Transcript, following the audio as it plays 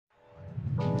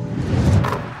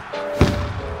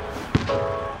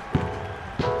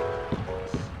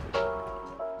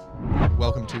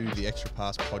to the Extra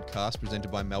Pass podcast presented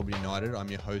by Melbourne United. I'm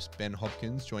your host, Ben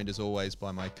Hopkins, joined as always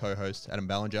by my co-host, Adam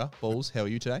Ballinger. Balls, how are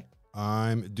you today?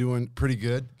 I'm doing pretty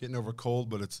good, getting over a cold,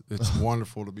 but it's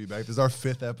wonderful to be back. This is our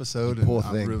 5th episode, and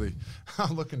we're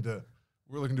looking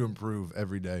to improve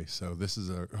every day. So this is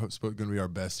going to be our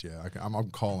best yet.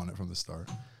 I'm calling it from the start.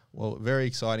 Well, very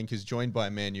exciting because joined by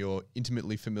a man you're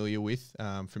intimately familiar with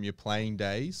from your playing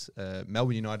days,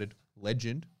 Melbourne United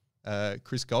legend,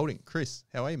 Chris Goulding. Chris,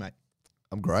 how are you, mate?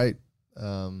 I'm great.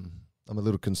 I'm a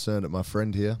little concerned at my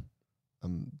friend here.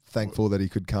 I'm thankful that he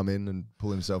could come in and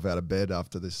pull himself out of bed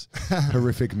after this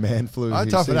horrific man flu. I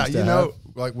tough it out. You know,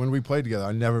 like when we played together,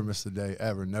 I never missed a day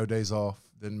ever. No days off.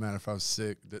 Didn't matter if I was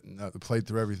sick. Played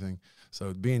through everything.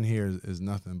 So being here is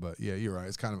nothing. But yeah, you're right.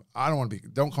 It's kind of, I don't want to be,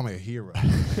 don't call me a hero,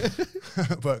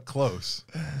 but close.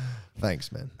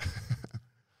 Thanks, man.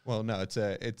 Well, no,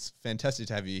 it's fantastic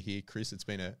to have you here, Chris. It's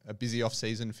been a busy off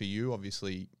season for you.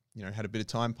 Obviously, you know, had a bit of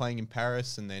time playing in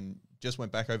Paris and then just went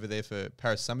back over there for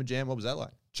Paris Summer Jam. What was that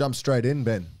like? Jump straight in,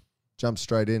 Ben. Jump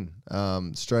straight in.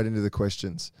 Straight into the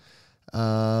questions.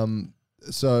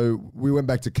 So we went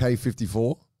back to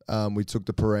K54. We took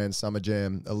the Paris Summer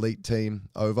Jam elite team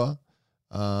over.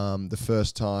 The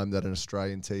first time that an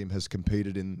Australian team has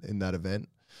competed in that event.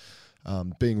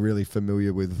 Being really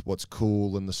familiar with what's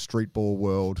cool in the street ball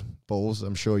world, Balls.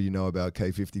 I'm sure you know about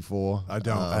K54. I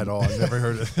don't at all. I've never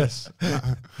heard of this.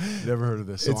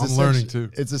 So I'm learning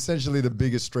too. It's essentially the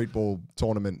biggest street ball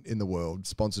tournament in the world,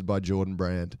 sponsored by Jordan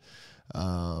Brand.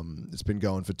 It's been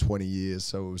going for 20 years,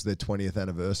 so it was their 20th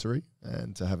anniversary.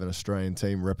 And to have an Australian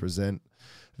team represent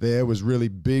there was really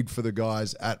big for the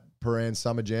guys at Paran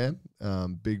Summer Jam,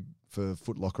 big for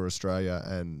Foot Locker Australia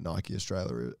and Nike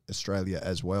Australia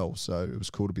as well. So it was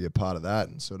cool to be a part of that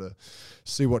and sort of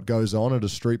see what goes on at a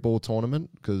street ball tournament,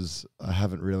 because I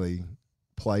haven't really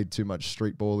played too much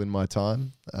street ball in my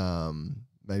time.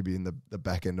 Maybe in the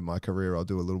back end of my career I'll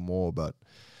do a little more, but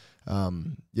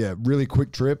yeah, really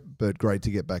quick trip, but great to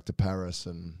get back to Paris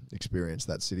and experience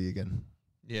that city again.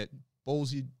 Yeah,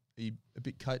 Balls, you a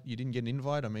bit cut. You didn't get an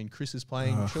invite. I mean, Chris is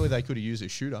playing. Surely they could have used a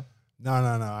shooter. No.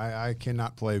 I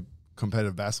cannot play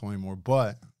competitive basketball anymore.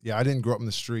 But yeah, I didn't grow up in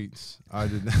the streets. I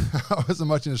wasn't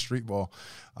much into street ball.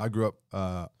 I grew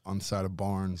up on the side of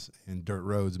barns and dirt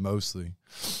roads mostly.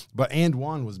 But and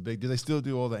one was big. Do they still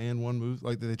do all the and one moves?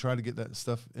 Like, do they try to get that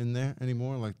stuff in there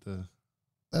anymore? Like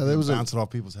there was bouncing off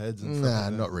people's heads and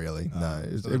stuff. Nah, not really. No,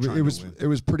 it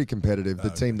was pretty competitive. The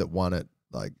team that won it,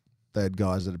 like, they had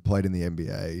guys that had played in the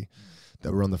NBA,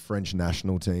 that were on the French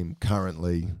national team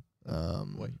currently.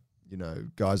 You know,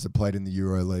 guys that played in the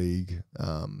Euro League.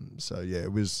 So yeah,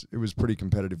 it was pretty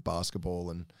competitive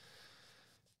basketball, and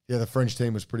yeah, the French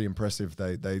team was pretty impressive.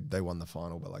 They won the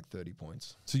final by like 30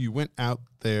 points. So you went out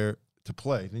there to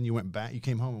play, then you went back. You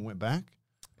came home and went back.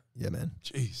 Yeah, man.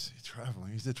 Jeez,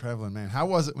 he's a traveling man. How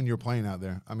was it when you were playing out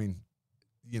there? I mean,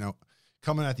 you know,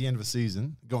 coming at the end of a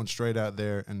season, going straight out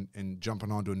there and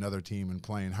jumping onto another team and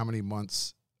playing. How many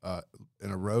months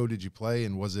in a row did you play,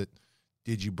 and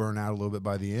did you burn out a little bit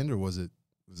by the end, or was it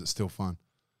still fun?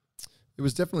 It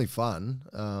was definitely fun.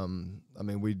 I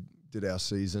mean, we did our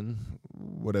season,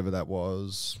 whatever that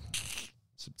was,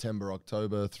 September,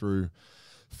 October through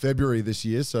February this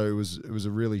year. So it was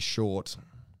a really short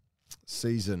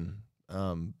season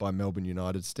by Melbourne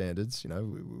United standards. You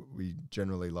know, we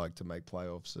generally like to make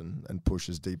playoffs and push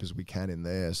as deep as we can in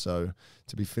there. So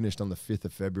to be finished on the 5th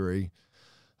of February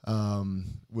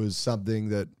was something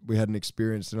that we hadn't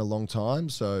experienced in a long time.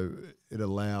 So it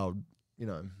allowed, you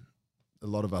know, a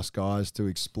lot of us guys to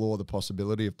explore the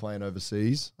possibility of playing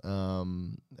overseas.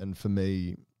 And for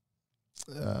me,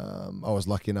 I was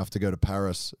lucky enough to go to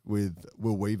Paris with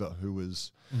Will Weaver, who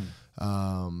was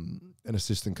an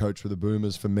assistant coach for the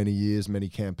Boomers for many years, many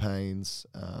campaigns,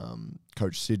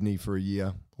 coached Sydney for a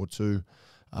year or two.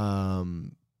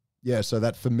 Yeah, so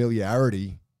that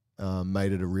familiarity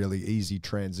made it a really easy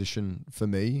transition for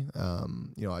me.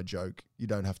 You know, I joke, you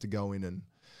don't have to go in and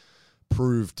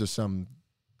prove to some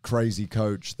crazy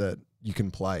coach that you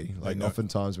can play. Like,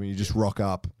 oftentimes when you just rock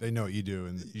up, they know what you do,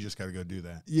 and you just got to go do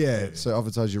that. Yeah. So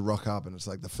oftentimes you rock up and it's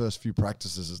like the first few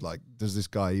practices is like, does this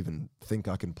guy even think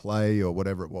I can play, or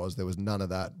whatever it was? There was none of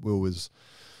that. Will was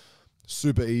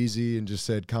super easy and just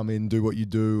said, come in, do what you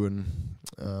do, and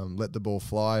let the ball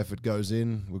fly. If it goes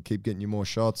in, we'll keep getting you more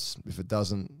shots. If it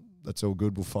doesn't, that's all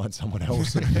good. We'll find someone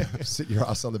else and sit your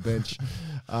ass on the bench.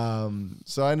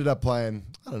 So I ended up playing,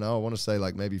 I don't know, I want to say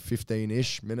like maybe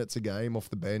 15-ish minutes a game off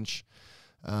the bench.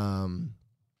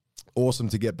 Awesome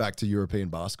to get back to European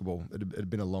basketball. It had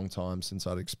been a long time since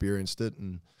I'd experienced it,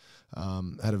 and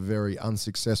had a very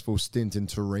unsuccessful stint in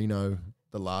Torino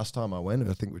the last time I went,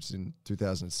 I think, which is in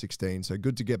 2016. So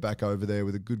good to get back over there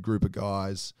with a good group of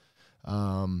guys,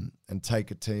 and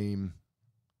take a team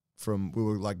from, we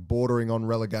were like bordering on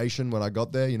relegation when I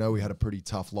got there. You know, we had a pretty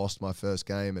tough loss my first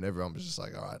game, and everyone was just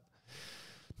like, all right,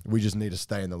 we just need to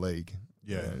stay in the league.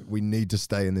 Yeah. You know, we need to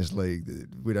stay in this league.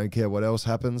 We don't care what else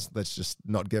happens. Let's just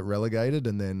not get relegated.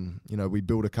 And then, you know, we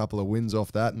build a couple of wins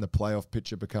off that, and the playoff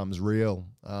picture becomes real.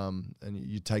 And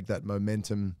you take that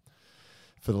momentum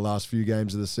for the last few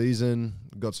games of the season,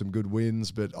 got some good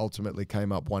wins, but ultimately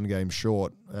came up one game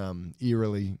short,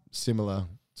 eerily similar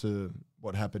to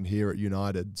what happened here at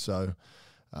United. So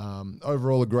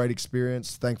overall, a great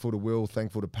experience. Thankful to Will,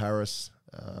 thankful to Paris.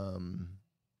 A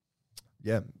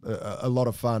lot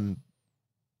of fun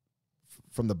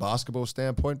from the basketball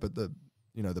standpoint, but the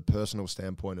personal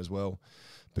standpoint as well.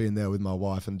 Being there with my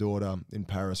wife and daughter in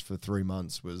Paris for 3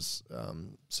 months was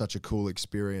such a cool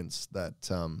experience that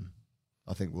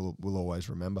I think we'll always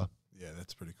remember. Yeah,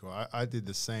 that's pretty cool. I did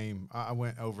the same. I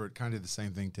went over, kind of the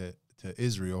same thing to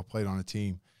Israel, played on a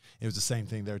team. It was the same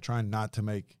thing. They were trying not to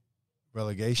make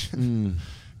relegation.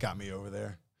 Got me over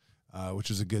there, which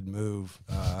was a good move.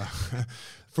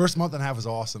 First month and a half was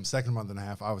awesome. Second month and a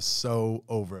half, I was so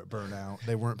over it, burnout.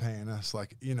 They weren't paying us.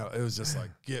 Like, you know, it was just like,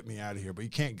 get me out of here. But you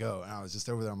can't go. And I was just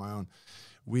over there on my own.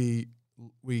 We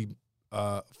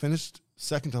finished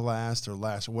second to last or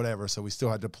last or whatever, so we still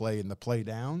had to play in the play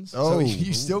downs. So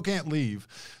you still can't leave.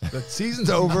 The season's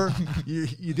over.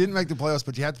 You didn't make the playoffs,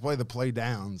 but you had to play the play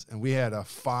downs. And we had a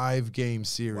 5-game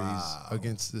series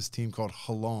against this team called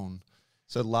Holon.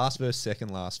 So last versus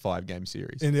second last 5-game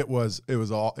series. And it was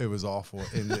awful.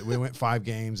 And we went 5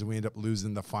 games, and we ended up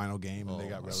losing the final game, and they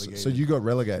got relegated. So you got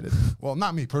relegated. Well,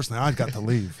 not me personally. I got to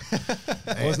leave.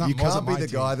 You can't be the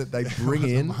guy that they bring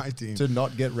in to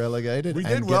not get relegated. We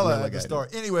did well at the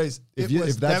start. Anyways, it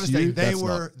was devastating.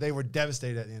 They were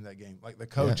devastated at the end of that game. Like the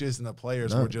coaches and the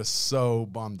players were just so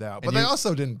bummed out. But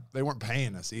they weren't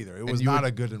paying us either. It was not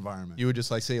a good environment. You were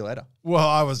just like, see you later. Well,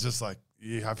 I was just like,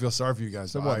 yeah, I feel sorry for you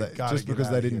guys. So just because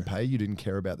they didn't pay, you didn't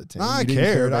care about the team? I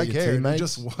cared. It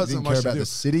just you wasn't didn't much care about the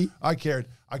city? I cared.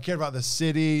 I cared about the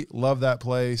city. Love that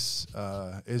place.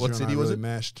 What city was it?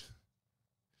 Meshed.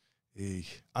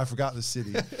 I forgot the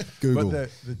city. Google.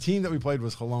 But the team that we played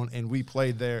was Holon, and we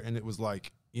played there, and it was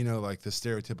like, you know, like the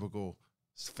stereotypical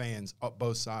fans up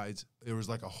both sides. There was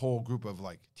like a whole group of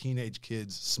like teenage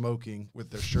kids smoking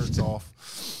with their shirts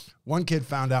off. One kid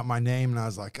found out my name, and I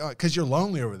was like, oh, because you're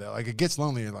lonely over there. Like, it gets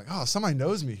lonely. You're like, oh, somebody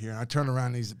knows me here. And I turn around,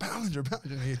 and he's Ballinger.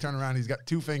 And he turn around, and he's got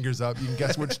 2 fingers up. You can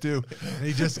guess which 2. And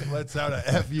he just lets out a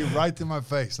F you right to my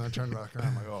face. And I turned back around.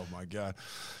 I'm like, oh, my God.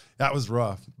 That was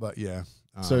rough. But, yeah.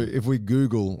 So if we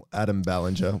Google Adam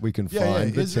Ballinger, we can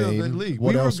find the team. The league.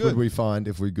 What else would we find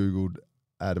if we Googled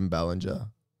Adam Ballinger?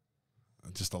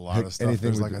 Just a lot of stuff.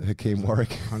 Anything with like Hakeem Warwick.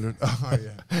 100. Oh,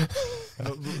 yeah.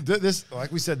 This,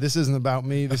 like we said, this isn't about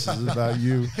me. This is about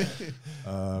you.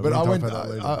 But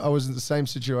I was in the same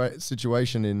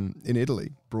situation in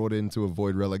Italy, brought in to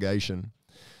avoid relegation.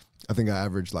 I think I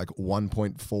averaged like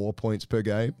 1.4 points per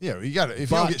game. Yeah, you got it.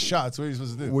 If you don't get shot, that's what you're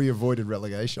supposed to do. We avoided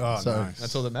relegation. Oh, so nice.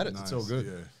 That's all that matters. Nice. It's all good.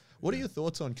 Yeah. What are your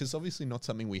thoughts on, because obviously not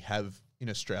something we have in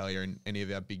Australia in any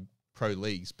of our big pro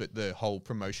leagues, but the whole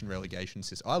promotion relegation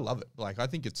system. I love it. Like, I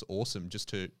think it's awesome just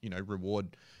to, you know,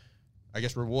 reward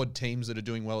teams that are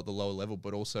doing well at the lower level,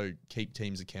 but also keep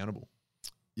teams accountable.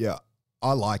 Yeah,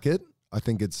 I like it. I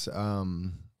think it's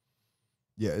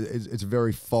it's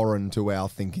very foreign to our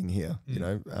thinking here. You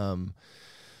know,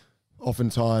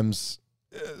 oftentimes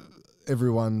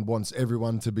everyone wants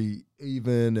everyone to be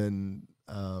even, and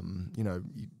you know,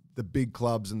 the big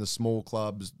clubs and the small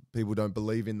clubs, people don't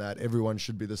believe in that. Everyone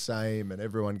should be the same, and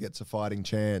everyone gets a fighting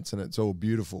chance, and it's all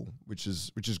beautiful, which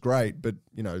is great. But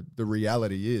you know, the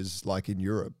reality is, like in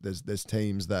Europe, there's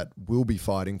teams that will be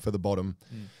fighting for the bottom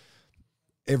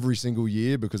every single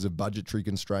year because of budgetary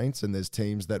constraints, and there's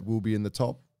teams that will be in the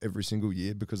top every single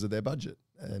year because of their budget,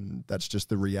 and that's just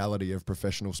the reality of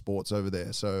professional sports over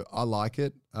there. So I like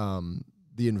it.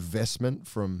 The investment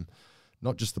from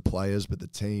not just the players, but the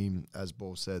team, as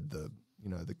Ball said, the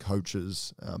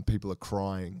coaches, people are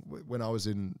crying. When I was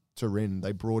in Turin,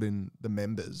 they brought in the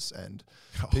members and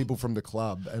people from the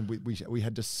club, and we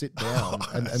had to sit down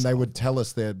and they would tell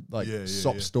us their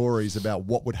sob stories about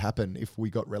what would happen if we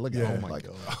got relegated. Yeah. Oh my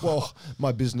God. Well,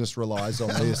 my business relies on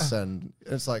this, and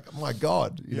it's like, my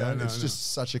God, it's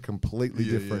just such a completely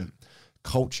different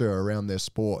culture around their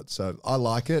sport. So I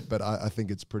like it, but I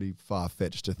think it's pretty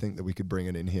far-fetched to think that we could bring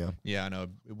it in here. Yeah, I know.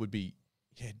 It would be,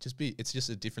 it's just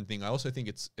a different thing. I also think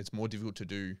it's more difficult to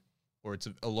do, or it's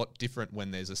a lot different when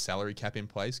there's a salary cap in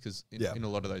place, because in a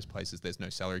lot of those places there's no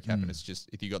salary cap, and it's just,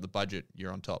 if you got the budget,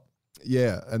 you're on top.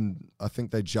 Yeah, and I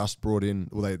think they just brought in,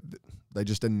 well, they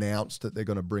just announced that they're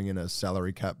going to bring in a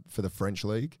salary cap for the French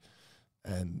league,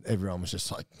 and everyone was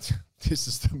just like, this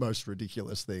is the most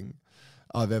ridiculous thing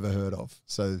I've ever heard of.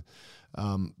 So,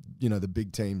 the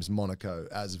big teams, Monaco,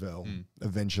 Asvel,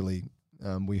 eventually,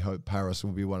 we hope Paris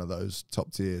will be one of those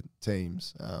top-tier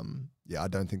teams. I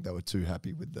don't think they were too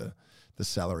happy with the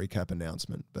salary cap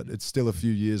announcement, but it's still a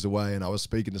few years away, and I was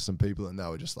speaking to some people, and they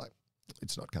were just like,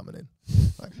 it's not coming in.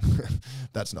 Like,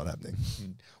 that's not happening.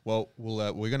 Well,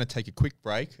 we're going to take a quick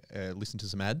break, listen to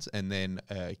some ads, and then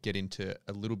get into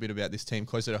a little bit about this team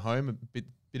closer to home, a bit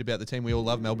about the team we all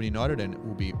love, Melbourne United, and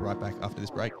we'll be right back after this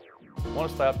break. Want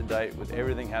to stay up to date with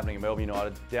everything happening in Melbourne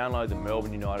United? Download the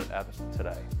Melbourne United app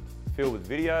today. Filled with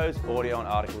videos, audio and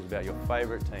articles about your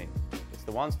favourite team. It's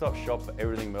the one-stop shop for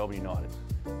everything Melbourne United.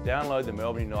 Download the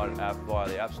Melbourne United app via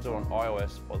the App Store on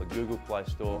iOS or the Google Play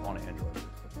Store on Android.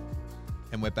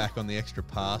 And we're back on the extra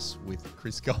pass with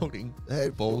Chris Goulding. Hey,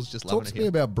 Ball's just loving it Talk to here. me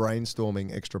about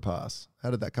brainstorming extra pass.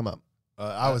 How did that come up?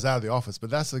 I was out of the office,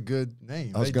 but that's a good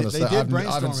name. I was going to say, I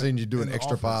haven't seen you do an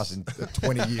extra pass in a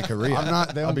 20-year career. I'm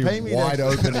not. They I'll don't be pay me wide to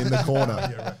open in the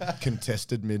corner.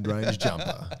 Contested mid-range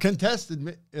jumper.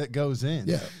 Contested, it goes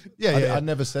in. I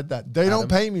never said that. They don't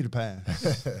Adam. pay me to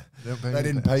pass. They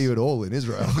didn't pay you at all in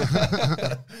Israel.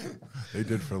 They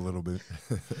did for a little bit.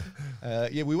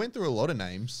 We went through a lot of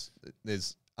names.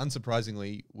 There's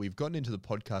unsurprisingly, we've gotten into the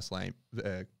podcast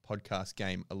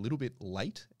game a little bit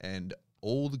late, and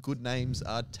all the good names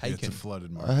are taken. It's a flooded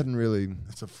market. I hadn't really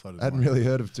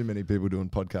heard of too many people doing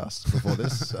podcasts before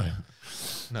this. So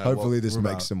hopefully this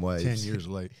makes some waves. 10 years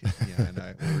late. Yeah, I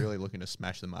know. We're really looking to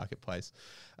smash the marketplace.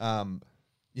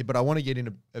 But I want to get in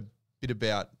a bit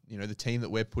about, the team that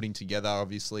we're putting together.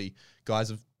 Obviously, guys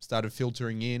have started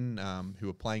filtering in who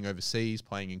are playing overseas,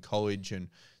 playing in college, and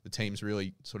the team's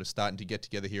really sort of starting to get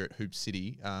together here at Hoop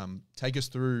City. Take us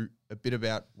through a bit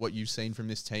about what you've seen from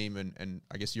this team and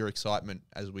I guess your excitement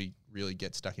as we really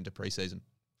get stuck into preseason.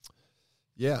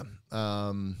 Yeah.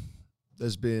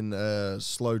 There's been a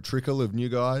slow trickle of new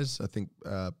guys. I think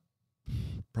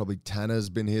probably Tanner's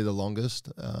been here the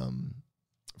longest.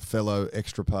 Fellow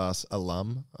Extra Pass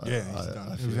alum. Yeah,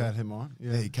 we've had him on.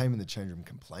 Yeah, he came in the change room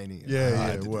complaining.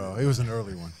 Well, it was an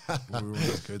early one. We were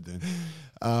good then.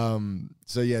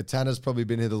 Tanner's probably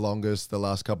been here the longest, the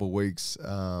last couple of weeks.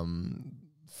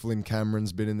 Flynn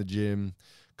Cameron's been in the gym.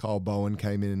 Kyle Bowen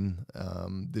came in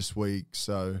this week.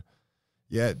 So,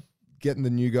 yeah, getting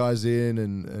the new guys in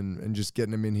and just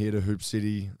getting them in here to Hoop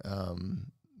City,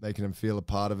 making them feel a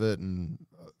part of it. And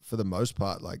for the most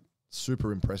part, like,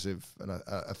 super impressive, and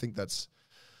I think that's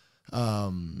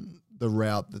the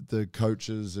route that the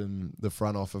coaches and the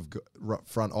front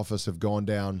office have gone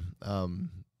down.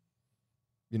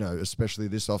 Especially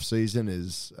this off season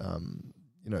is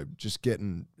just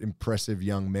getting impressive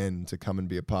young men to come and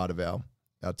be a part of our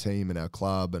team and our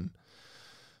club, and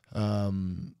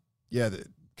the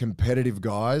competitive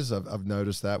guys. I've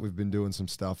noticed that we've been doing some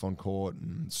stuff on court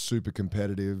and super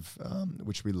competitive,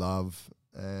 which we love,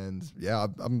 and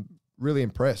I'm really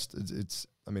impressed. It's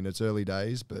early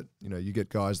days, but you get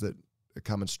guys that are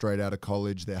coming straight out of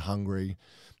college. They're hungry.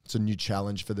 It's a new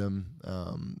challenge for them.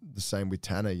 The same with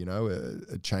Tanner,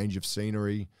 a change of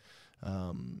scenery,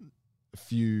 a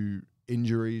few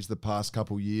injuries the past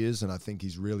couple years, and I think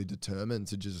he's really determined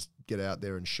to just get out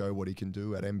there and show what he can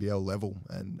do at NBL level.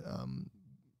 And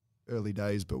early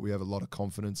days, but we have a lot of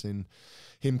confidence in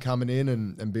him coming in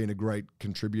and being a great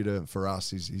contributor for us.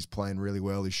 He's playing really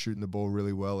well. He's shooting the ball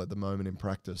really well at the moment in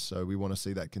practice. So we want to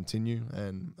see that continue,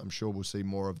 and I'm sure we'll see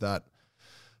more of that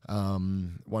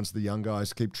once the young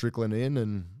guys keep trickling in.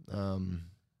 And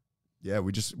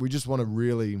we just want a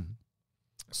really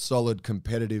solid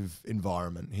competitive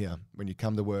environment here. When you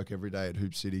come to work every day at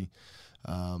Hoop City,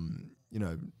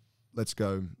 let's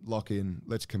go lock in.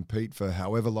 Let's compete for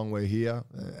however long we're here,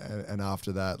 and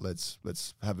after that, let's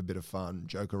have a bit of fun,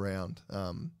 joke around.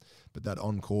 But that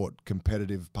on-court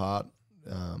competitive part,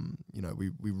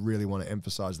 we really want to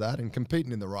emphasize that, and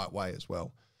competing in the right way as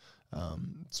well.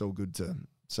 It's all good to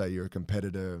say you're a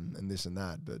competitor and this and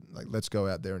that, but let's go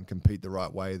out there and compete the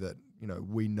right way. That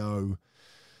we know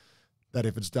that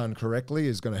if it's done correctly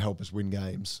is going to help us win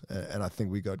games. And I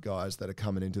think we got guys that are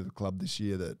coming into the club this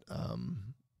year that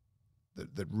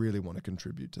that really want to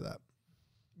contribute to that.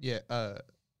 Yeah.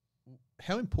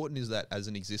 How important is that as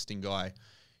an existing guy,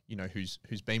 who's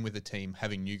been with the team,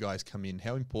 having new guys come in?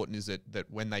 How important is it that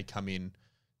when they come in,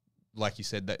 like you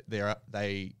said, that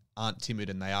they aren't timid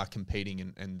and they are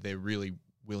competing and they're really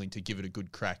willing to give it a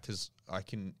good crack? Because I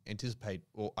can anticipate,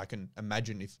 or I can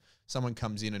imagine, if someone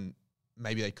comes in and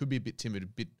maybe they could be a bit timid, a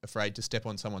bit afraid to step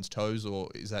on someone's toes, or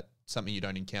is that something you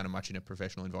don't encounter much in a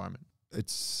professional environment?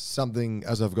 It's something,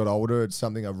 as I've got older, it's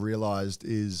something I've realised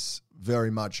is very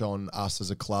much on us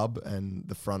as a club and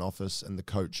the front office and the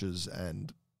coaches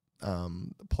and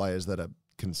the players that are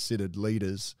considered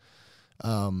leaders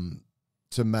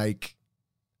to make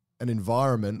an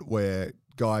environment where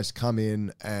guys come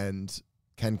in and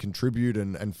can contribute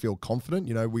and feel confident.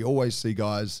 You know, we always see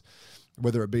guys,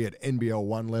 whether it be at NBL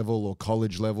 1 level or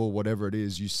college level, whatever it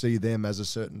is, you see them as a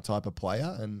certain type of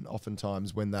player. And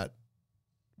oftentimes when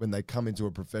they come into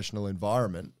a professional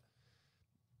environment,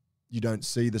 you don't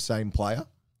see the same player.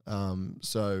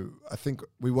 So I think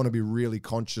we want to be really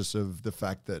conscious of the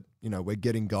fact that, you know, we're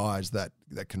getting guys that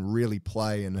can really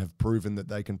play and have proven that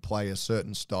they can play a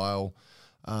certain style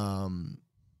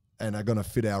and are going to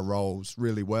fit our roles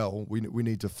really well. We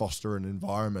need to foster an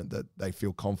environment that they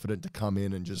feel confident to come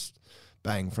in and just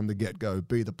bang from the get-go,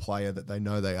 be the player that they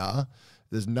know they are.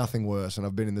 There's nothing worse, and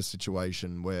I've been in this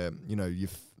situation where, you know, you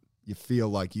feel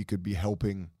like you could be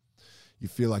helping,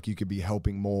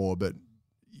 more, but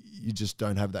you just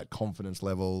don't have that confidence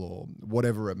level or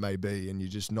whatever it may be, and you're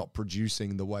just not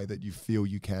producing the way that you feel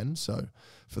you can. So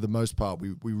for the most part,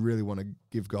 we really want to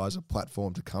give guys a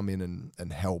platform to come in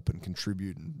and help and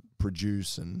contribute and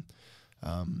produce and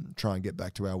try and get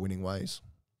back to our winning ways.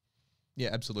 Yeah,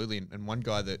 absolutely. And one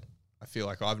guy that I feel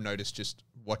like I've noticed just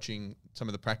watching some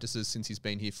of the practices since he's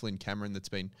been here, Flynn Cameron, that's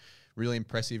been really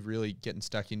impressive, really getting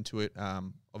stuck into it.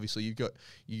 Obviously,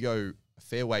 you go a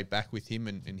fair way back with him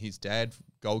and his dad,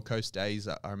 Gold Coast days.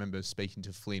 I remember speaking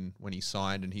to Flynn when he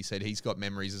signed, and he said he's got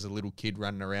memories as a little kid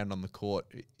running around on the court.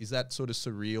 Is that sort of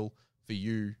surreal for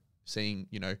you, seeing,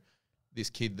 you know, this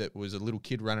kid that was a little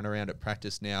kid running around at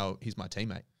practice, now he's my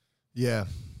teammate? Yeah.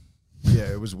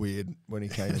 Yeah, it was weird when he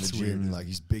came in the gym. Like,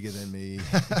 he's bigger than me.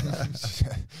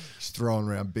 He's throwing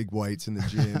around big weights in the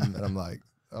gym, and I'm like,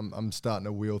 I'm starting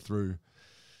to wheel through,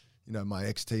 you know, my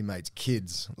ex-teammates'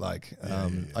 kids. Like,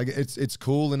 it's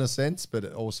cool in a sense, but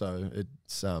it's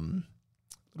a little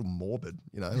morbid,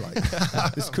 you know, like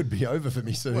this could be over for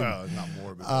me soon. Well, not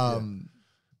morbid.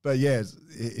 But yeah,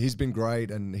 he's been great,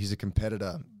 and he's a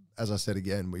competitor. As I said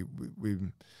again, we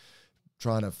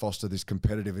trying to foster this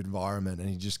competitive environment, and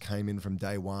he just came in from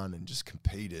day one and just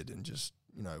competed and just,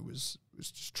 you know, was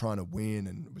just trying to win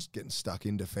and was getting stuck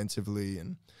in defensively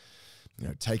and, you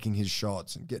know, taking his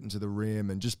shots and getting to the rim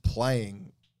and just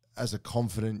playing as a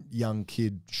confident young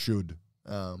kid should.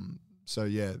 So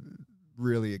yeah,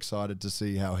 really excited to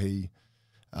see how he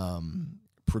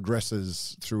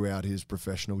progresses throughout his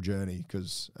professional journey,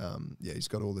 because he's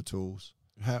got all the tools.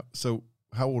 How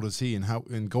old is he? And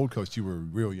in Gold Coast you were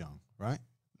real young, right?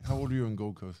 How old are you in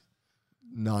Gold Coast?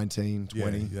 19,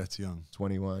 20. Yeah, that's young.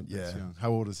 21, yeah. That's young.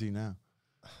 How old is he now?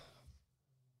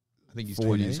 I think he's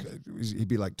 40. 20. He'd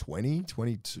be like 20,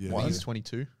 22. I think he's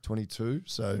 22. 22,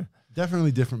 so.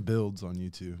 Definitely different builds on you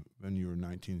two when you were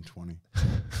 19 and 20.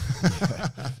 Yeah,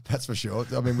 that's for sure.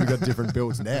 I mean, we got different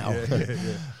builds now.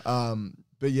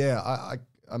 But yeah,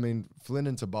 I mean, Flynn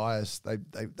and Tobias,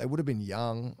 they would have been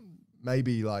young,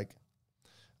 maybe like,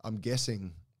 I'm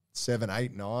guessing 7,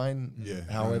 8, 9. Yeah.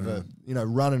 However, you know,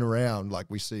 running around like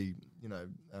we see, you know,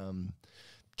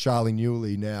 Charlie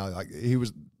Newley now, like he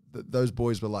was, those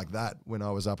boys were like that when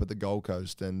I was up at the Gold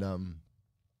Coast. And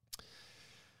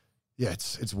yeah,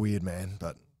 it's weird, man,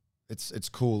 but it's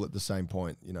cool at the same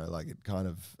point, you know, like it kind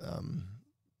of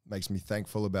makes me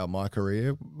thankful about my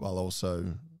career, while also,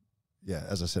 yeah,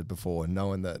 as I said before,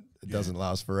 knowing that it doesn't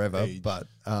last forever. Age. But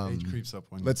Age creeps up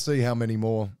on you. let's see how many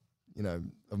more, you know,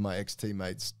 of my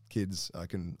ex-teammates' kids I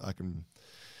can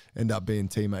end up being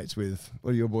teammates with.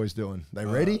 What are your boys doing? They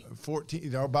ready? 14.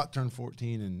 They're about to turn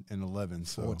 14 and 11.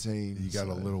 So 14. You got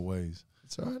a little ways.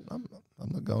 It's all right. I'm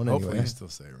not going Hopefully anywhere. you still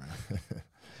stay around.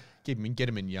 Get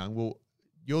him in young. Well,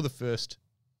 you're the first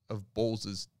of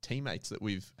Balls' teammates that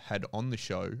we've had on the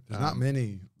show. There's not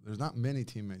many. There's not many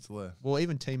teammates left. Well,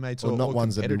 even teammates Or or not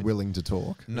ones that are competitive. willing to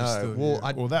talk. No, Still, well,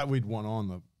 yeah. Well, that we'd want on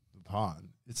the pod.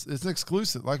 It's an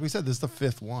exclusive. Like we said, this is the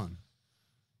 5th one.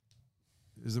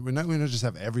 We're not going to just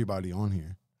have everybody on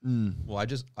here. Well,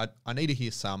 I need to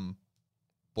hear some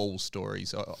ball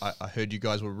stories. I heard you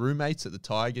guys were roommates at the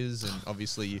Tigers, and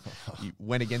obviously you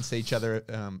went against each other,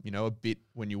 you know, a bit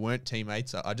when you weren't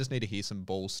teammates. I just need to hear some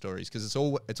ball stories, because it's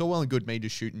all well and good me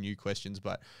just shooting you questions,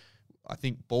 but I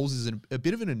think Balls is a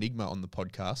bit of an enigma on the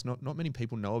podcast. Not many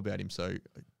people know about him, so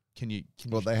can you?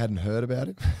 Well, they hadn't heard about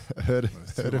it. heard of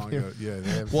him. Yeah, they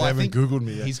haven't I think Googled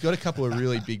me yet. He's got a couple of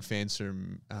really big fans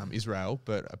from Israel,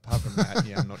 but apart from that,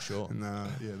 yeah, I'm not sure. No,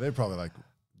 yeah, they're probably like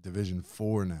Division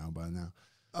 4 now by now.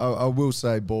 I will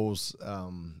say, Balls,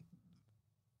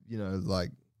 you know,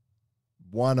 like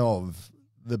one of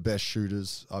the best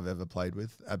shooters I've ever played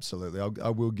with. Absolutely. I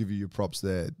will give you your props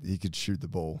there. He could shoot the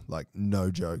ball. Like, no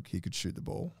joke. He could shoot the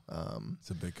ball. It's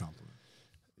a big compliment.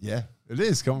 Yeah. It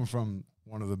is coming from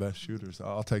one of the best shooters.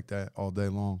 I'll take that all day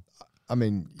long. I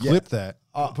mean, Clip that.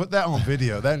 Put that on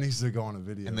video. That needs to go on a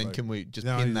video. And then like, can we just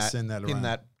you know, pin send that pin around.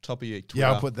 that top of your Twitter?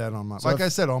 Yeah, I'll put that on my. So like I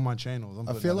said, on my channels.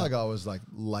 I feel like I was like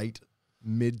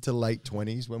mid to late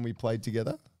 20s when we played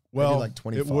together. Well, maybe like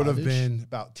 25. it would have been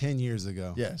about 10 years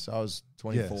ago. Yeah, so I was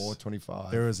 24, Yes.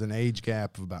 25. There was an age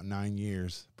gap of about 9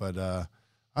 years, but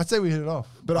I'd say we hit it off.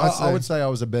 But I would say I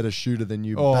was a better shooter than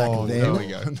you back then. there we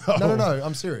go. No,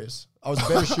 I'm serious. I was a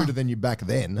better shooter than you back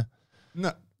then.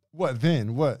 No, what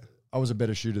then? What? I was a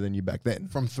better shooter than you back then.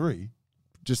 From 3?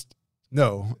 Just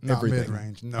No, not everything.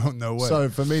 mid-range. No way. So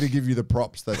for me to give you the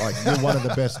props that like you're one of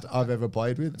the best I've ever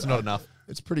played with, It's not enough.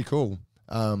 It's pretty cool.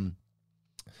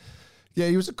 Yeah,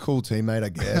 he was a cool teammate, I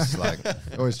guess. Like,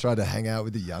 always tried to hang out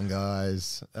with the young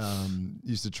guys.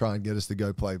 Used to try and get us to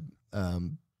go play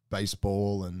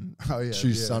baseball and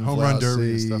choose sunflower home run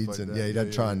derby seeds. and stuff like that. Yeah,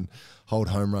 he'd try and hold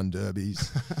home run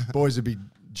derbies. Boys would be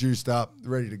juiced up,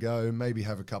 ready to go, maybe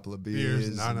have a couple of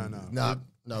beers. No,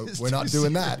 we're not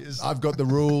doing that. I've got the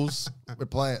rules. We're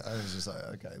playing. I was just like,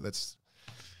 okay, let's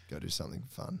go do something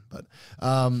fun. But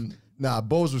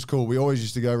Balls was cool. We always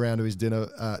used to go around to his dinner,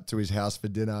 to his house for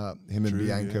dinner. Him and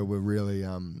Bianca were really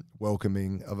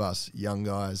welcoming of us young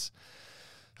guys.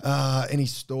 Any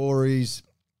stories?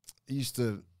 He used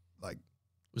to like.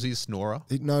 Was he a snorer?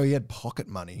 He had pocket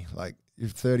money. Like, you're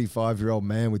a 35-year-old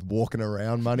man with walking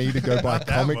around money to go buy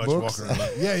comic books.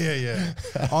 Yeah.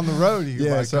 On the road,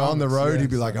 on the road,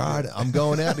 he'd be like, all right, I'm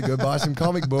going out to go buy some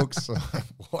comic books.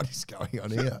 What is going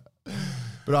on here?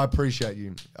 But I appreciate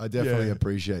you. I definitely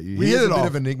appreciate you. We hit a it bit off.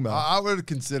 of enigma. I would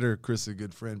consider Chris a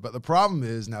good friend. But the problem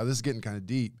is, now this is getting kind of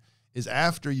deep, is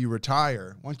after you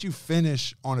retire, once you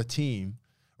finish on a team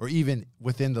or even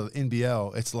within the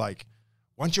NBL, it's like,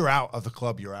 once you're out of the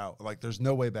club, you're out. Like, there's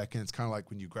no way back in. It's kind of like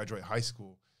when you graduate high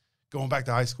school. Going back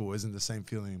to high school isn't the same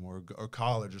feeling anymore, or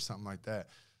college or something like that.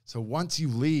 So once you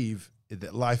leave,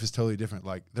 life is totally different.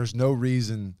 Like, there's no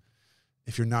reason,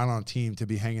 if you're not on a team, to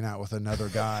be hanging out with another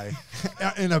guy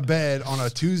in a bed on a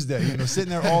Tuesday,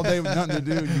 sitting there all day with nothing to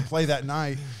do. You play that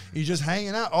night. You're just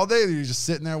hanging out all day. You're just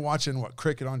sitting there watching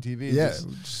cricket on TV. Yeah.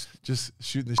 Just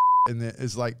shooting the shit. And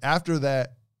it's like, after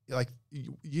that, like,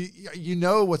 you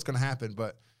know what's going to happen,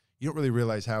 but you don't really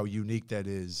realize how unique that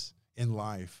is in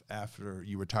life. After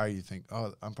you retire, you think,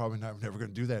 oh, I'm probably never going to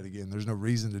do that again. There's no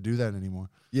reason to do that anymore.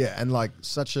 Yeah, and like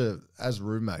as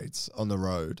roommates on the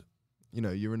road,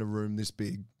 you're in a room this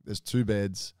big. There's 2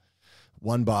 beds,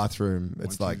 1 bathroom.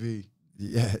 It's One like, TV.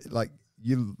 yeah, like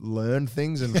you learn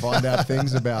things and find out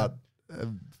things about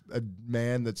a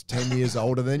man that's 10 years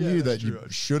older than you that you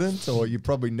shouldn't, or you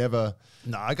probably never.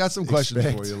 No, I got some questions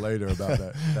for you later about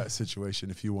that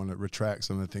situation. If you want to retract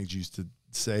some of the things you used to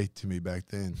say to me back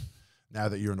then, now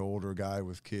that you're an older guy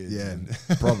with kids. Yeah,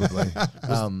 probably.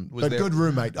 But good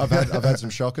roommate. I've had some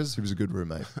shockers. He was a good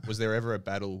roommate. Was there ever a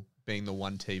battle being the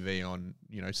one TV on,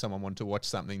 someone wanted to watch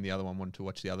something, the other one wanted to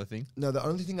watch the other thing? No, the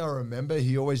only thing I remember,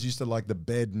 he always used to like the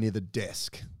bed near the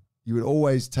desk. You would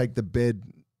always take the bed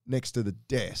next to the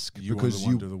desk because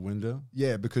you to the window.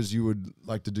 Yeah, because you would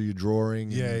like to do your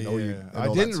drawing. I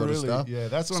didn't really. Yeah,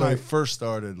 that's when I first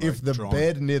started. Like, if the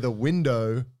bed near the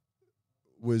window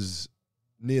was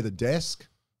near the desk,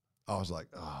 I was like,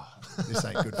 oh, this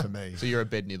ain't good for me. So you're a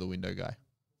bed near the window guy.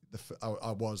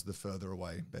 I was the further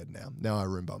away bed now. Now I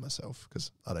room by myself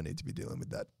because I don't need to be dealing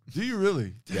with that. Do you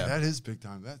really? Yeah. That is big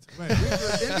time.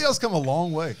 NBL's come a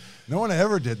long way. No one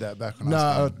ever did that back when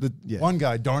I was playing. One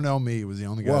guy, Darnell Mee, was the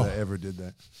only guy that ever did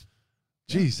that.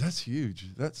 Jeez, that's huge.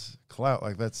 That's clout.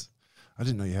 Like, I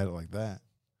didn't know you had it like that.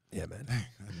 Yeah, man. Dang,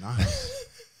 nice.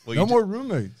 Well, no more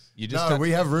roommates.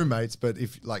 We have roommates, but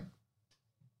if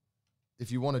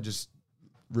you want to just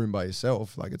room by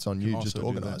yourself, like, it's on you just to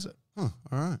organize it. Huh,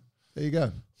 all right. There you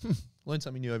go. Learn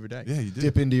something new every day. Yeah, you did.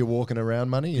 Dip into your walking around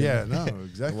money. Yeah, no,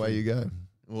 exactly. Away you go.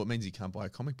 Well, it means you can't buy a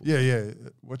comic book. Yeah.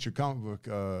 What's your comic book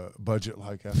budget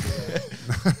like after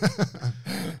that?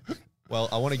 Well,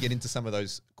 I want to get into some of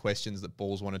those questions that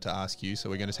Balls wanted to ask you. So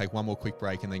we're going to take one more quick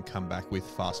break and then come back with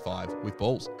Fast 5 with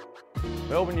Balls.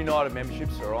 Melbourne United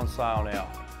memberships are on sale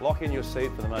now. Lock in your seat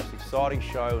for the most exciting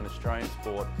show in Australian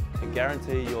sport and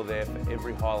guarantee you're there for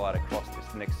every highlight across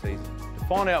this next season. To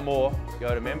find out more,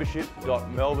 go to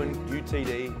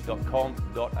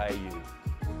membership.melbourneutd.com.au.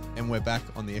 And we're back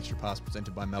on the Extra Pass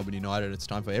presented by Melbourne United. It's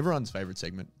time for everyone's favourite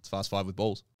segment. It's Fast 5 with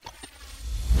Balls.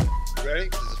 Ready?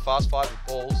 This is Fast 5 with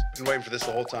Balls. Been waiting for this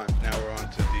the whole time. Now we're on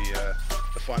to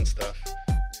the fun stuff.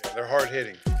 Yeah, they're hard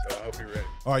hitting, so I hope you're ready.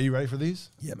 All right, you ready for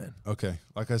these? Yeah, man. Okay.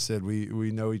 Like I said, we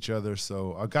know each other,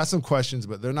 so I've got some questions,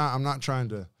 but I'm not trying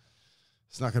to,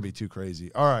 it's not going to be too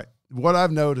crazy. All right. What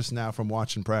I've noticed now from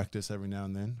watching practice every now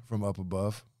and then from up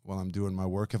above while I'm doing my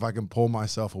work, if I can pull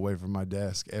myself away from my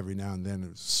desk every now and then,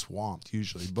 it's swamped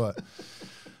usually, but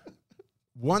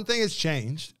one thing has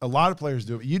changed. A lot of players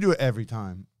do it. You do it every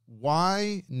time.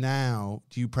 Why now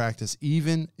do you practice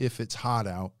even if it's hot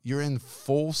out? You're in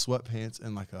full sweatpants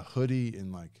and like a hoodie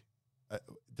and like,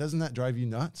 doesn't that drive you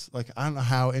nuts? Like, I don't know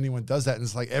how anyone does that. And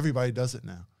it's like everybody does it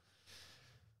now.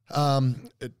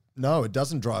 No, it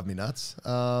doesn't drive me nuts.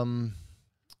 For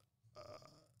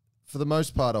the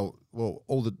most part, all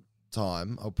the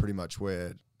time, I'll pretty much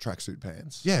wear tracksuit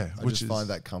pants. Yeah, I just find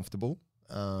that comfortable.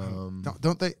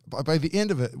 Don't they? By the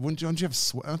end of it, don't you have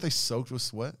sweat? Aren't they soaked with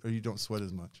sweat, or you don't sweat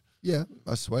as much? Yeah,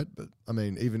 I sweat, but I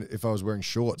mean, even if I was wearing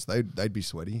shorts, they'd be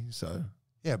sweaty. So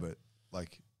yeah, but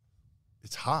like,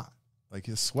 it's hot. Like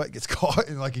his sweat gets caught,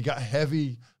 and like you got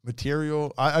heavy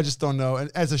material. I just don't know. And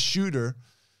as a shooter,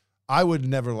 I would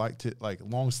never like to like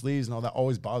long sleeves and all that.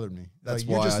 Always bothered me. That's like,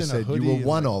 why you're just I in said a hoodie you were and,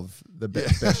 one like, of the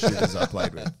best shooters I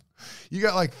played with. You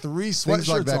got like 3 Things like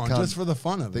sweatshirts that on can't- just for the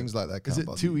fun of Things it. like that. Is can't it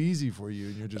bother too me. easy for you?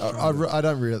 And you're just I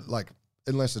don't really like,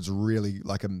 unless it's really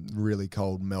like a really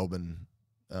cold Melbourne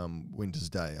winter's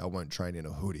day. I won't train in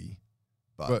a hoodie,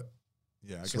 but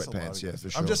yeah, I guess a lot of sweatpants, yeah, guys. for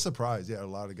sure. I'm just surprised. Yeah, a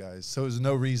lot of guys. So there's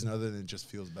no reason other than it just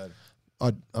feels better.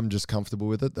 I'm just comfortable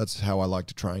with it. That's how I like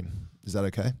to train. Is that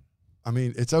okay? I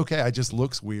mean, it's okay. It just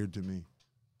looks weird to me.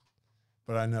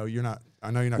 But I know you're not.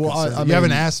 I know you're not. Well, concerned. I you haven't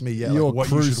mean, asked me yet your like, what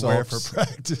you crew should wear for socks,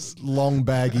 practice. Long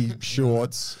baggy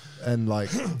shorts and like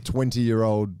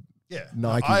 20-year-old Yeah,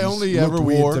 Nikes. I only looked ever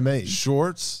weird wore to me.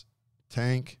 shorts,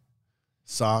 tank,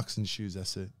 socks, and shoes.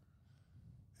 That's it.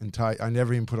 And tight. I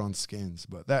never even put on skins.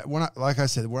 But that, like I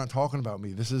said, we're not talking about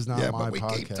me. This is not my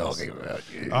podcast. keep talking about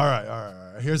you. All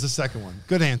right. Here's the second one.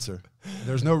 Good answer.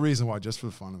 There's no reason why, just for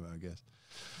the fun of it, I guess.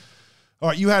 All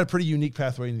right, you had a pretty unique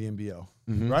pathway into the NBL,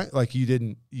 right? Like you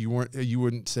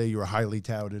wouldn't say you were highly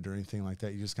touted or anything like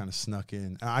that. You just kind of snuck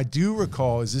in. And I do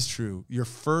recall, is this true? Your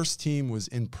first team was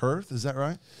in Perth, is that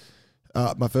right?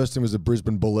 My first team was the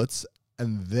Brisbane Bullets,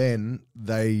 and then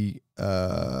they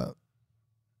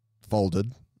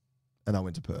folded, and I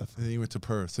went to Perth. And then you went to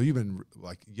Perth. So you've been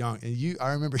like young. And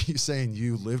I remember you saying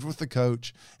you lived with the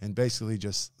coach and basically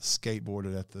just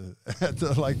skateboarded at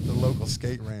the local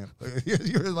skate ramp.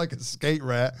 You were like a skate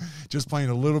rat, just playing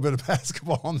a little bit of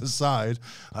basketball on the side.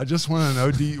 I just want to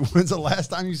know, when's the last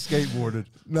time you skateboarded?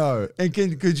 No. And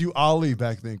could you ollie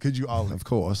back then? Could you ollie? Of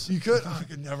course. You could? I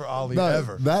could never ollie No,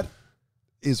 ever. that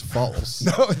is false.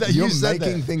 No, that You're you said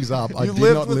making that. things up. I You did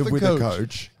lived not with live the with coach. the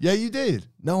coach. Yeah, you did.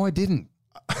 No, I didn't.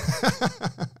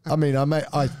 I mean,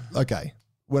 okay.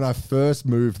 When I first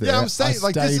moved there, I'm saying, I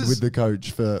like, this stayed is- with the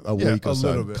coach for a week or a so.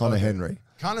 little bit. Connor Okay. Henry.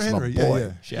 Connor It's my Henry,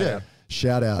 boy. yeah.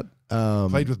 Shout out.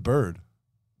 Played with Bird.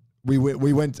 We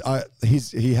went.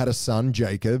 He had a son,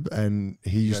 Jacob, and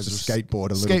he used to guys were skateboard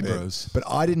a little skate bit. bros. But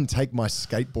I didn't take my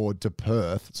skateboard to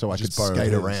Perth so I could Just borrowed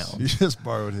skate his. around. You just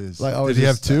borrowed his. Like, I was Did he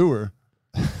have just- 2 or?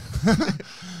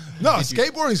 No,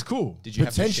 skateboarding's cool. Did you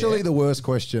have to Potentially share? the worst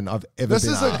question I've ever This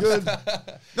been is a asked.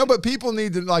 good. No, but people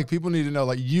need to know.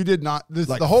 Like you did not. This,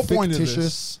 Like the whole point of this.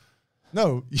 fictitious.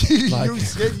 No, Like, you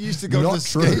used to go to not the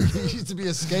skate. true. You used to be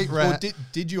a skate Or rat.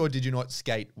 did you or did you not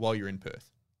skate while you're in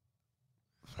Perth?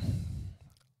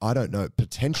 I don't know.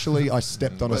 Potentially, I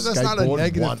stepped on a But that's not a skateboard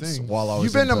negative once thing. while I was.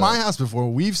 You've been in to my Perth. house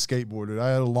before. We've skateboarded. I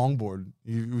had a longboard.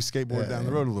 You skateboarded down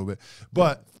the Yeah. road a little bit,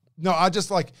 but. No, I just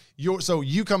like you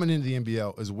coming into the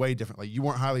NBL is way different. Like you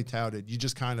weren't highly touted. You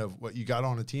just kind of you got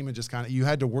on a team and just kind of you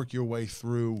had to work your way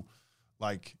through,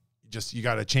 like just you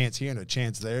got a chance here and a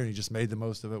chance there, and you just made the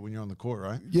most of it when you're on the court,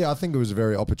 right? Yeah, I think it was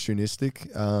very opportunistic.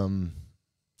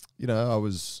 I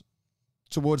was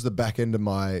towards the back end of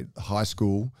my high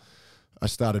school. I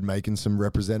started making some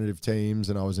representative teams,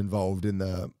 and I was involved in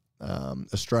the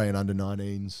Australian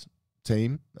under-19s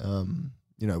team.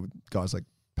 With guys like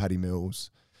Paddy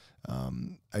Mills,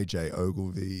 AJ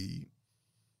Ogilvy,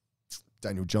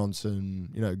 Daniel Johnson,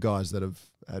 guys that have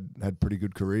had pretty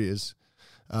good careers.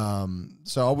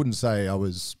 So I wouldn't say I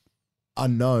was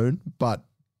unknown, but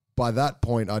by that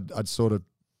point I'd sort of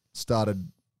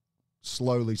started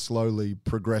slowly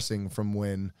progressing from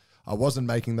when I wasn't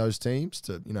making those teams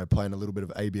to, playing a little bit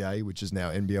of ABA, which is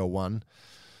now NBL 1,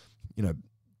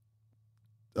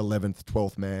 11th,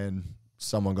 12th man.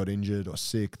 Someone got injured or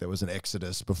sick. There was an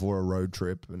exodus before a road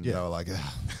trip, and they were like,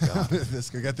 "Oh, God, Got this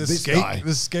This guy.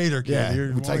 skater kid Yeah,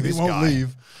 here. we'll take He this won't guy.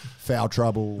 leave. foul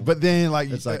trouble. But then, like,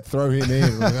 It's like throw him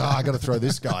in. Like, I got to throw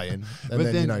this guy in, and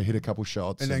then, hit a couple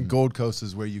shots. and then Gold Coast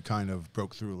is where you kind of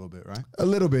broke through a little bit, right? A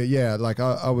little bit, yeah. Like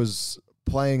I was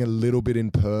playing a little bit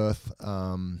in Perth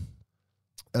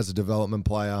as a development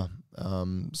player.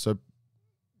 So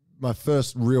my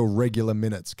first real regular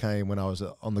minutes came when I was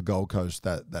on the Gold Coast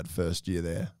that first year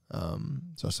there.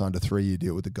 So I signed a 3-year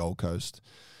deal with the Gold Coast.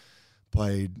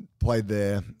 Played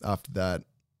there. After that,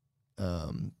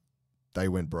 they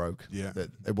went broke. Yeah.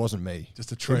 It wasn't me.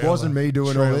 Just a trailer. It wasn't me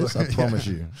doing all this. I Yeah. promise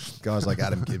you. Guys like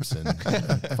Adam Gibson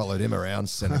followed him around,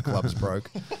 sending clubs broke.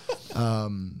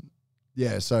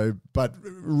 Yeah. So, but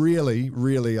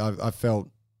really, I felt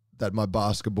that my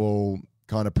basketball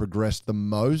kind of progressed the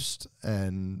most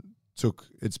and took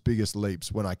its biggest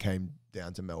leaps when I came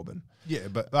down to Melbourne. Yeah,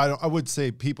 but I would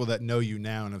say people that know you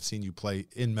now and have seen you play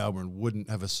in Melbourne wouldn't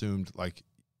have assumed like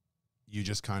you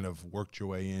just kind of worked your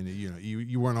way in. You know,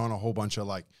 you weren't on a whole bunch of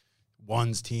like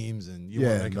ones teams, and you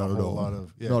weren't making a whole lot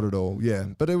of. Yeah. Not at all. Yeah,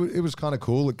 but it was kind of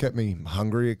cool. It kept me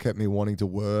hungry. It kept me wanting to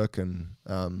work, and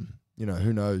you know,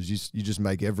 who knows? You just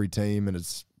make every team, and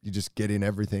you just get in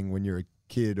everything when you're a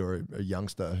kid or a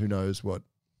youngster. Who knows what,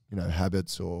 you know,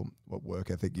 habits or what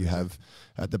work ethic you have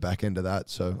at the back end of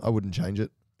that. So I wouldn't change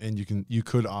it. And you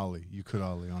could ollie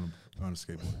on a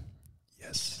skateboard.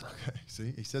 Yes. Okay.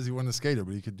 See, he says he wasn't a skater,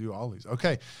 but he could do ollies.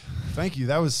 Okay, thank you.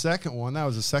 That was the second one. That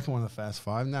was the second one of the Fast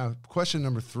Five. Now, question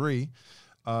number 3.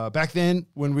 Back then,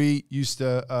 when we used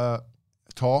to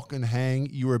talk and hang,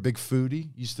 you were a big foodie.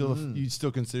 You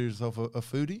still consider yourself a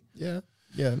foodie? Yeah.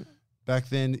 Yeah. Back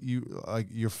then,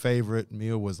 your favorite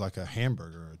meal was like a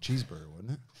hamburger or a cheeseburger,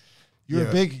 wasn't it? You're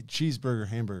a big cheeseburger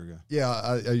hamburger guy.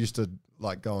 Yeah. I used to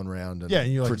like going around and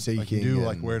and you critiquing.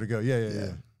 like where to go.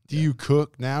 Yeah. Do you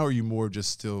cook now, or are you more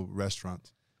just still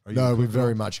restaurants? No, we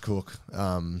very much cook.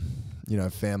 You know,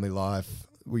 family life.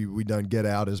 We don't get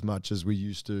out as much as we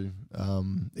used to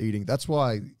eating. That's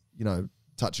why, you know,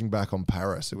 touching back on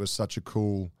Paris, it was such a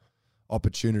cool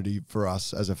opportunity for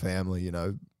us as a family. You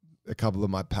know, a couple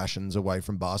of my passions away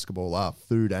from basketball are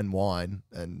food and wine,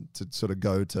 and to sort of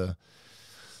go to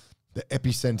the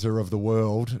epicenter of the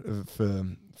world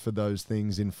for those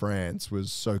things in France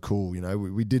was so cool. You know,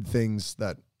 we did things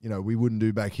that, you know, we wouldn't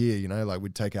do back here. You know, like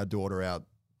we'd take our daughter out,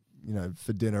 you know,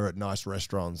 for dinner at nice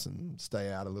restaurants and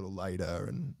stay out a little later.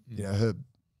 And, you know,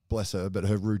 bless her, but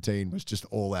her routine was just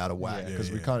all out of whack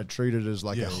because we kind of treated it as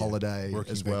like a holiday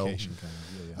as well. Vacation kind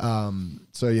of.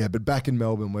 So yeah, but back in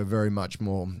Melbourne, we're very much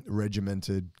more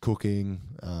regimented cooking.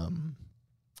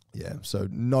 So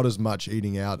not as much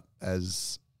eating out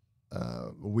as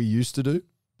we used to do,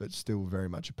 but still very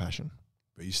much a passion.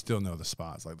 But you still know the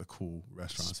spots, like the cool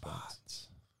restaurant spots.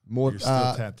 More, you're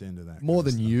still tapped into that. More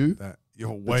than you,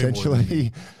 you're way potentially. More than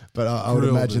me. But I would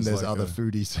imagine there's like other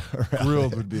foodies around.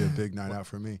 Grilled would be a big night out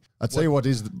for me. I'd tell you what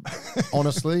is,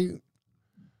 honestly,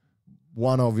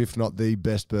 one of, if not the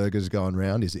best burgers going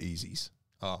around is Easy's.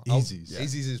 Oh, Easy's.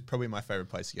 Easy's is probably my favorite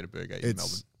place to get a burger in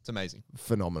Melbourne. It's amazing.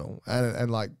 Phenomenal.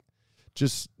 And like,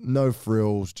 just no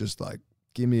frills, just like,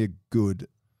 give me a good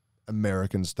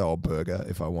American style burger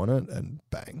if I want it, and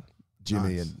bang,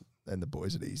 Jimmy and the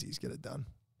boys at Easy's get it done.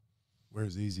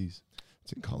 Where's Easy's?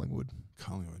 It's in Collingwood.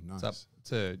 Nice.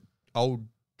 It's a old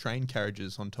train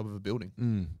carriages on top of a building.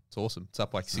 It's awesome. It's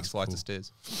up like 6 flights of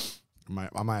stairs.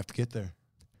 I might have to get there.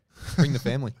 Bring the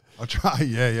family. I'll try.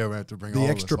 Yeah, we have to bring the all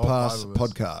Extra of us, Pass all 5 of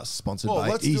us. podcast sponsored Well, by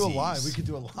let's Easy's. do a live. We could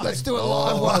do a live. Let's do a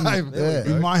live one. Live.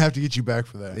 Yeah. We might have to get you back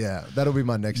for that. Yeah, that'll be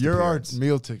my next You're our appearance.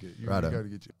 meal ticket. You Righto. gotta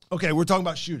get you. Okay, we're talking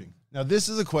about shooting. Now, this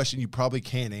is a question you probably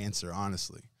can't answer,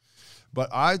 honestly. But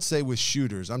I'd say with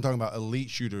shooters, I'm talking about elite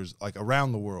shooters, like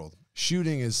around the world.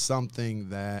 Shooting is something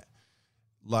that,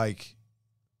 like,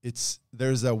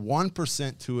 there's a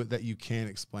 1% to it that you can't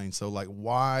explain. So, like,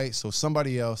 why? So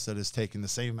somebody else that has taken the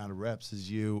same amount of reps as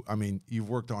you, I mean, you've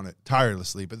worked on it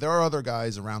tirelessly, but there are other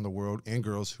guys around the world and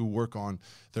girls who work on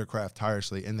their craft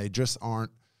tirelessly, and they just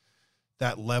aren't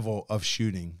that level of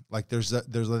shooting. Like, there's that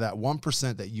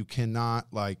 1% that you cannot,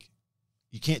 like,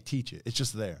 you can't teach it. It's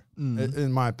just there,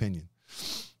 in my opinion.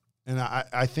 And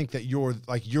I think that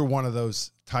you're one of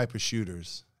those type of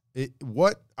shooters.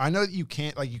 I know that you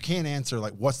can't answer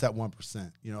like what's that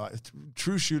 1%. You know,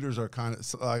 true shooters are kind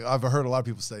of like, I've heard a lot of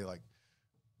people say like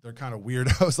they're kind of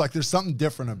weirdos. Like there's something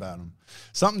different about them,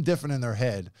 something different in their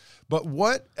head. But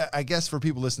what I guess for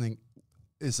people listening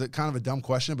is a kind of a dumb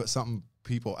question, but something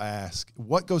people ask: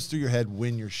 what goes through your head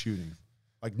when you're shooting?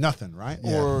 Like nothing, right?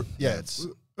 Yeah.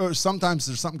 Or sometimes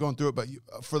there's something going through it, but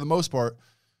for the most part,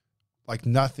 like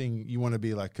nothing. You want to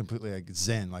be like completely like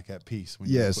zen, like at peace.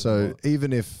 When So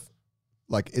even if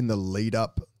like in the lead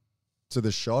up to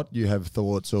the shot, you have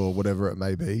thoughts or whatever it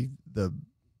may be, the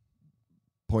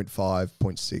 0.5,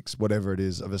 0.6, whatever it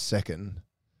is of a second,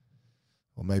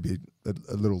 or maybe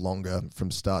a little longer from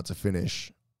start to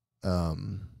finish,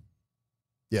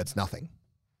 it's nothing.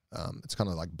 It's kind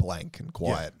of like blank and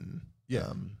quiet. And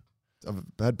I've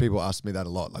had people ask me that a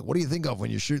lot. Like, what do you think of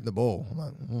when you're shooting the ball? I'm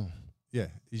like, Yeah,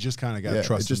 you just kind of got to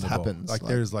trust. It just in the happens. Ball.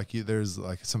 There's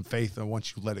some faith, and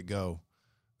once you let it go,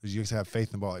 because you just have faith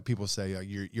in the ball. Like people say,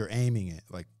 you're aiming it,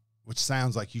 like, which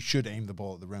sounds like you should aim the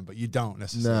ball at the rim, but you don't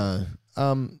necessarily.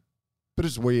 No, but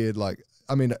it's weird. Like,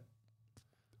 I mean,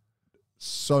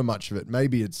 so much of it,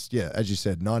 maybe it's as you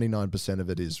said, 99% of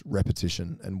it is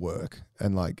repetition and work.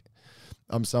 And like,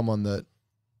 I'm someone that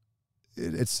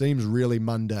it seems really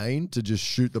mundane to just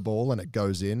shoot the ball and it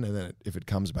goes in, and then if it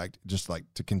comes back, just like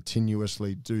to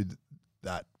continuously do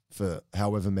that for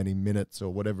however many minutes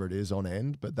or whatever it is on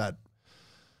end. But that,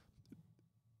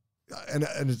 and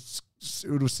it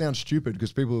will sound stupid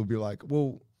because people will be like,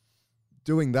 well,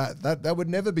 doing that would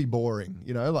never be boring,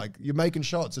 you know, like you're making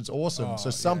shots, it's awesome. So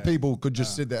some people could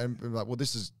just sit there and be like, well,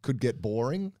 could get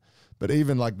boring. But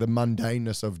even like the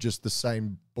mundaneness of just the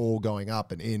same ball going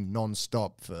up and in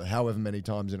non-stop for however many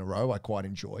times in a row, I quite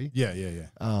enjoy. Yeah.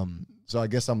 So I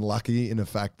guess I'm lucky in the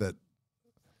fact that,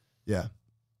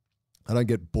 I don't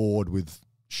get bored with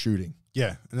shooting.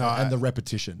 Yeah. No, and the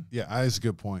repetition. Yeah, that's a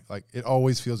good point. Like, it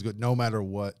always feels good, no matter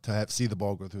what, to see the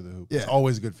ball go through the hoop. Yeah. It's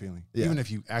always a good feeling. Yeah. Even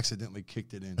if you accidentally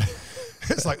kicked it in.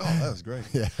 It's like, oh, that was great.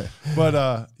 Yeah.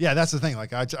 But, that's the thing.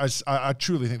 Like, I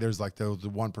truly think there's like the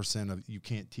 1% of you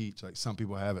can't teach. Like, some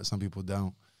people have it, some people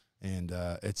don't. And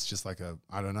it's just like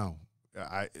I don't know.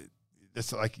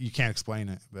 It's like you can't explain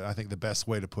it. But I think the best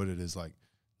way to put it is like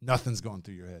nothing's going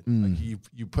through your head. Like,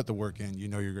 you put the work in, you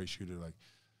know you're a great shooter. Like,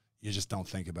 you just don't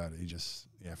think about it. You just,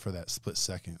 for that split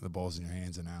second, the ball's in your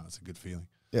hands and out. It's a good feeling.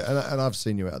 Yeah, and I've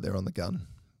seen you out there on the gun,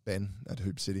 Ben, at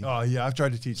Hoop City. Oh, yeah, I've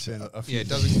tried to teach Ben a few. Yeah, it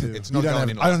doesn't. It's not going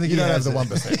in. I don't think you he don't have has the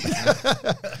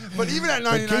it. 1%. But even at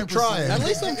 99%, keep trying. at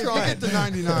least I'm trying. Get to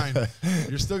 99,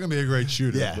 you're still going to be a great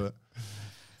shooter. Yeah. But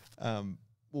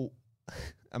Well,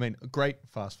 I mean, great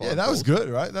fast five. yeah, that was good,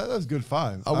 right? That was good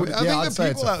 5. I think I'd the say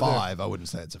it's people a out there- 5. I wouldn't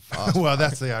say it's a 5. Well,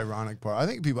 that's the ironic part. I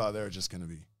think people out there are just going to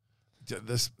be,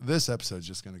 this episode's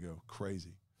just going to go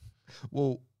crazy.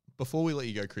 Well, before we let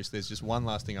you go, Chris, there's just one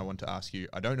last thing I want to ask you.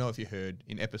 I don't know if you heard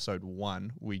in episode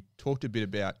 1, we talked a bit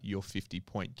about your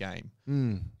 50-point game.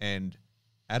 And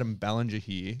Adam Ballinger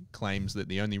here claims that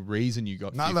the only reason you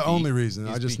got Not 50 the only reason.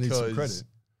 I is just need some because credit.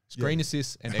 Screen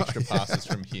assists and extra passes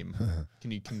from him. Can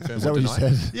you confirm Is that or what you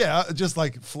deny? said? Yeah, just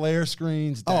like flare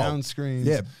screens, down screens.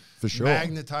 Yeah, for sure.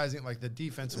 Magnetizing, like the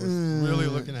defense was really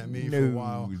looking at me for a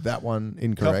while. That one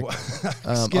incorrect. Skip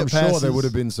I'm sure passes. there would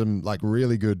have been some like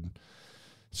really good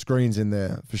screens in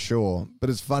there for sure. But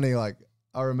it's funny, like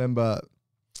I remember,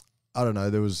 I don't know,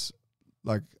 there was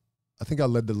like, I think I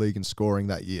led the league in scoring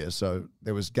that year. So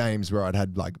there was games where I'd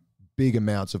had like big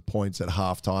amounts of points at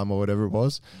halftime or whatever it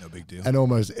was. No big deal. And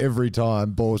almost every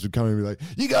time balls would come in and be like,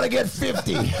 you got to get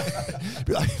 50.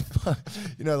 Be like,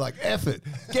 you know, like, F it.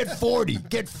 Get 40.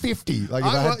 Get 50. Like, if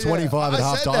I had 25 at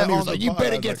halftime, he was like, you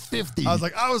better get 50. I was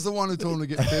like, I was the one who told him to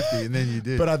get 50, and then you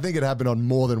did. But I think it happened on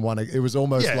more than one. It was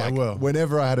almost like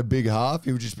whenever I had a big half,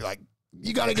 he would just be like,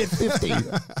 you got to get 50.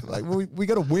 Like, well, we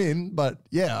got to win, but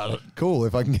yeah, cool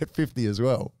if I can get 50 as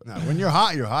well. No, when you're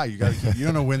hot, you're hot. You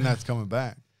don't know when that's coming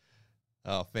back.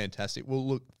 Oh, fantastic. Well,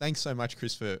 look, thanks so much,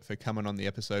 Chris, for coming on the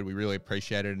episode. We really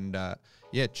appreciate it. And,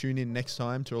 tune in next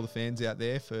time to all the fans out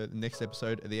there for the next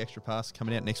episode of The Extra Pass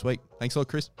coming out next week. Thanks a lot,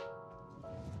 Chris.